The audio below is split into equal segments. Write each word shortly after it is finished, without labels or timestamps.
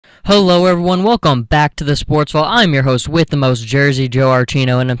Hello, everyone. Welcome back to the Sports Vault. I'm your host with the most, Jersey Joe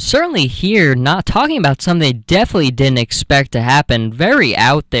Archino, and I'm certainly here not talking about something I definitely didn't expect to happen. Very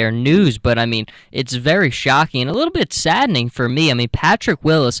out there news, but it's very shocking and a little bit saddening for me. Patrick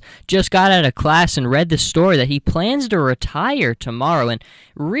Willis just got out of class and read the story that he plans to retire tomorrow, and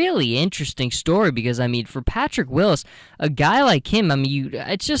really interesting story because, for Patrick Willis, a guy like him,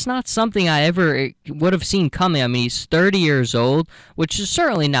 it's just not something I ever would have seen coming. He's 30 years old, which is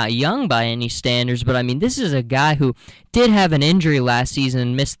certainly not young by any standards, but this is a guy who did have an injury last season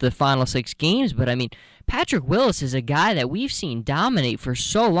and missed the final 6 games, but Patrick Willis is a guy that we've seen dominate for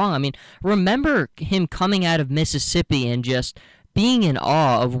so long. Remember him coming out of Mississippi and just being in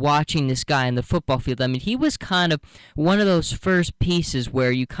awe of watching this guy in the football field. He was kind of one of those first pieces where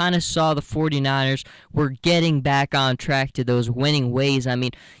you kind of saw the 49ers were getting back on track to those winning ways.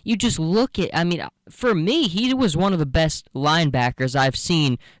 You just look at, for me, he was one of the best linebackers I've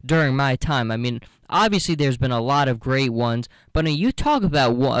seen during my time. Obviously, there's been a lot of great ones, but you talk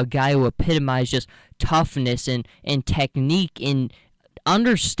about a guy who epitomized just toughness and technique in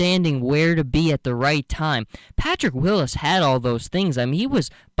understanding where to be at the right time. Patrick Willis had all those things. He was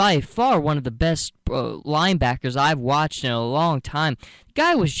by far one of the best linebackers I've watched in a long time. The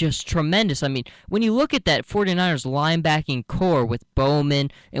guy was just tremendous. When you look at that 49ers linebacking core with Bowman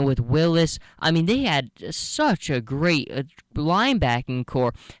and with Willis, they had such a great linebacking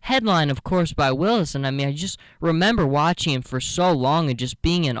core, headlined, of course, by Willis. And I just remember watching him for so long and just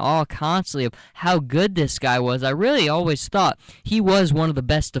being in awe constantly of how good this guy was. I really always thought he was one of the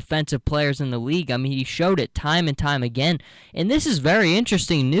best defensive players in the league. He showed it time and time again. And this is very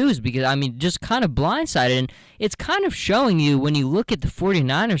interesting news because, just kind of blindsided. And it's kind of showing you when you look at the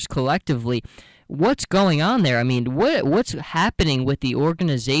 49ers collectively what's going on there. What's happening with the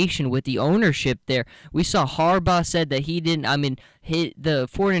organization, with the ownership there? We saw Harbaugh said that he didn't, the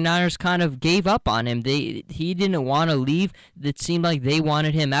 49ers kind of gave up on him. He didn't want to leave. It seemed like they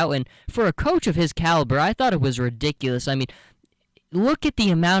wanted him out. And for a coach of his caliber, I thought it was ridiculous. Look at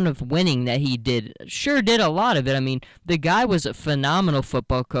the amount of winning that he did. Sure did a lot of it. The guy was a phenomenal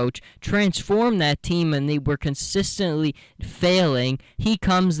football coach, transformed that team, and they were consistently failing. He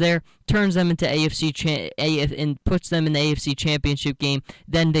comes there, turns them into and puts them in the AFC Championship game.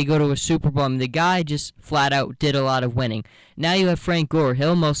 Then they go to a Super Bowl. The guy just flat out did a lot of winning. Now you have Frank Gore.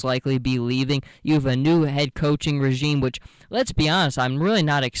 He'll most likely be leaving. You have a new head coaching regime, which, let's be honest, I'm really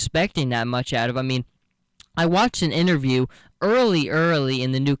not expecting that much out of. I watched an interview early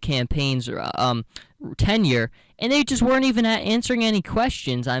in the new campaign's tenure, and they just weren't even answering any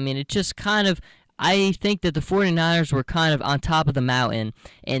questions. It just kind of, I think that the 49ers were kind of on top of the mountain,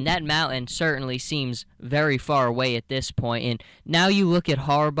 and that mountain certainly seems very far away at this point. And now you look at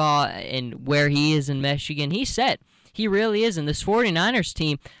Harbaugh and where he is in Michigan, he's set. He really is. And this 49ers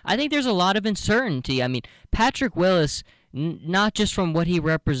team, I think there's a lot of uncertainty. Patrick Willis, not just from what he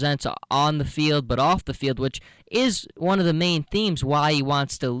represents on the field, but off the field, which is one of the main themes why he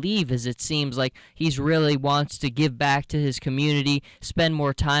wants to leave, is it seems like he's really wants to give back to his community, spend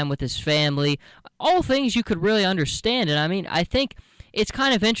more time with his family, all things you could really understand. And I think it's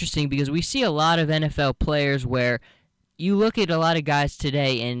kind of interesting because we see a lot of NFL players where you look at a lot of guys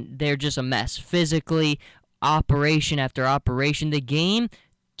today and they're just a mess physically, operation after operation. The game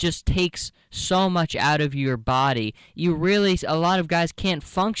just takes so much out of your body. A lot of guys can't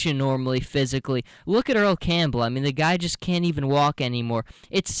function normally physically. Look at Earl Campbell. The guy just can't even walk anymore.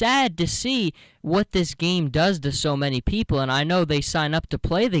 It's sad to see what this game does to so many people, and I know they sign up to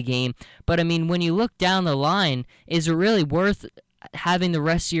play the game, but when you look down the line, is it really worth having the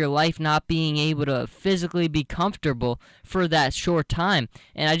rest of your life not being able to physically be comfortable for that short time?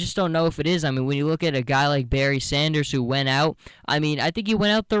 And I just don't know if it is. When you look at a guy like Barry Sanders who went out, I think he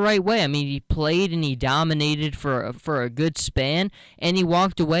went out the right way. He played and he dominated for a good span, and he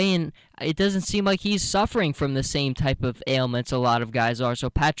walked away, and it doesn't seem like he's suffering from the same type of ailments a lot of guys are.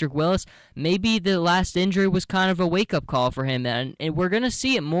 So Patrick Willis, maybe the last injury was kind of a wake-up call for him, and we're going to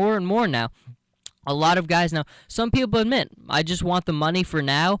see it more and more now. A lot of guys now, some people admit, I just want the money for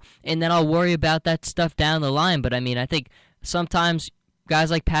now, and then I'll worry about that stuff down the line. But I think sometimes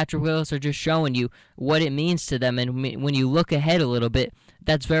guys like Patrick Willis are just showing you what it means to them, and when you look ahead a little bit,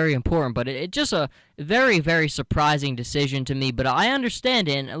 that's very important. But it's just a very, very surprising decision to me, but I understand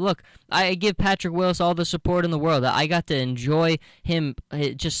it. And look, I give Patrick Willis all the support in the world. I got to enjoy him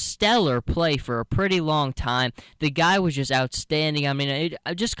just stellar play for a pretty long time. The guy was just outstanding. I mean,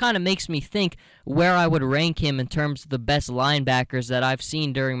 it just kind of makes me think where I would rank him in terms of the best linebackers that I've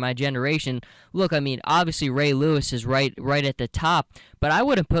seen during my generation. Look, I mean, obviously Ray Lewis is right at the top, but I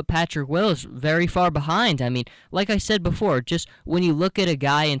wouldn't put Patrick Willis very far behind. I mean, like I said before, just when you look at a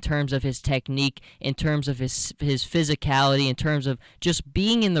guy in terms of his technique, in terms of his physicality, in terms of just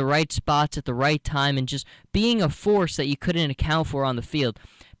being in the right spots at the right time, and just being a force that you couldn't account for on the field,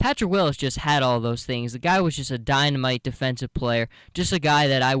 Patrick Willis just had all those things. The guy was just a dynamite defensive player, just a guy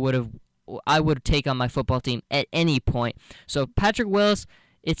that I would take on my football team at any point. So Patrick Willis,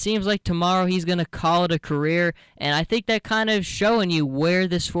 it seems like tomorrow he's going to call it a career, and I think that kind of showing you where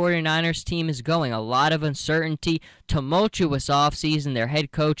this 49ers team is going. A lot of uncertainty, tumultuous offseason, their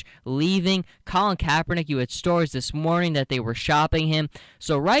head coach leaving. Colin Kaepernick, you had stories this morning that they were shopping him.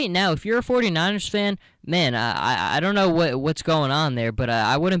 So right now, if you're a 49ers fan, man, I don't know what's going on there, but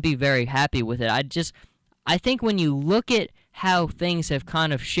I wouldn't be very happy with it. I think when you look at how things have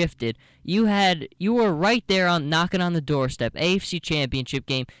kind of shifted, you were right there on knocking on the doorstep, AFC Championship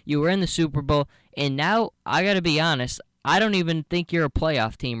game, you were in the Super Bowl, and now I got to be honest, I don't even think you're a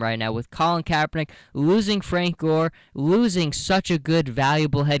playoff team right now with Colin Kaepernick losing Frank Gore, losing such a good,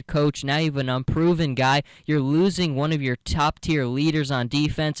 valuable head coach. Now you have an unproven guy. You're losing one of your top-tier leaders on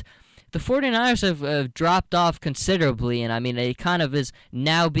defense. The 49ers have dropped off considerably, and I mean, it kind of is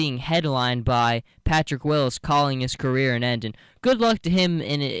now being headlined by Patrick Willis calling his career an end. And good luck to him,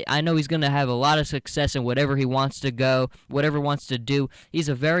 and I know he's going to have a lot of success in whatever he wants to go, whatever he wants to do. He's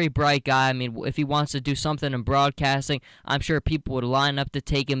a very bright guy. I mean, if he wants to do something in broadcasting, I'm sure people would line up to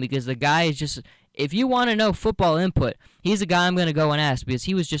take him because the guy is just... If you want to know football input, he's a guy I'm going to go and ask because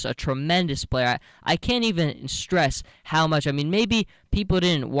he was just a tremendous player. I can't even stress how much. I mean, maybe people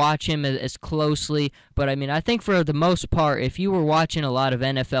didn't watch him as closely, but I mean, I think for the most part, if you were watching a lot of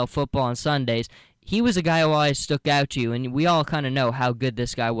NFL football on Sundays, he was a guy who always stuck out to you, and we all kind of know how good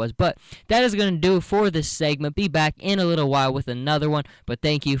this guy was. But that is going to do it for this segment. Be back in a little while with another one, but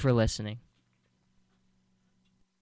thank you for listening.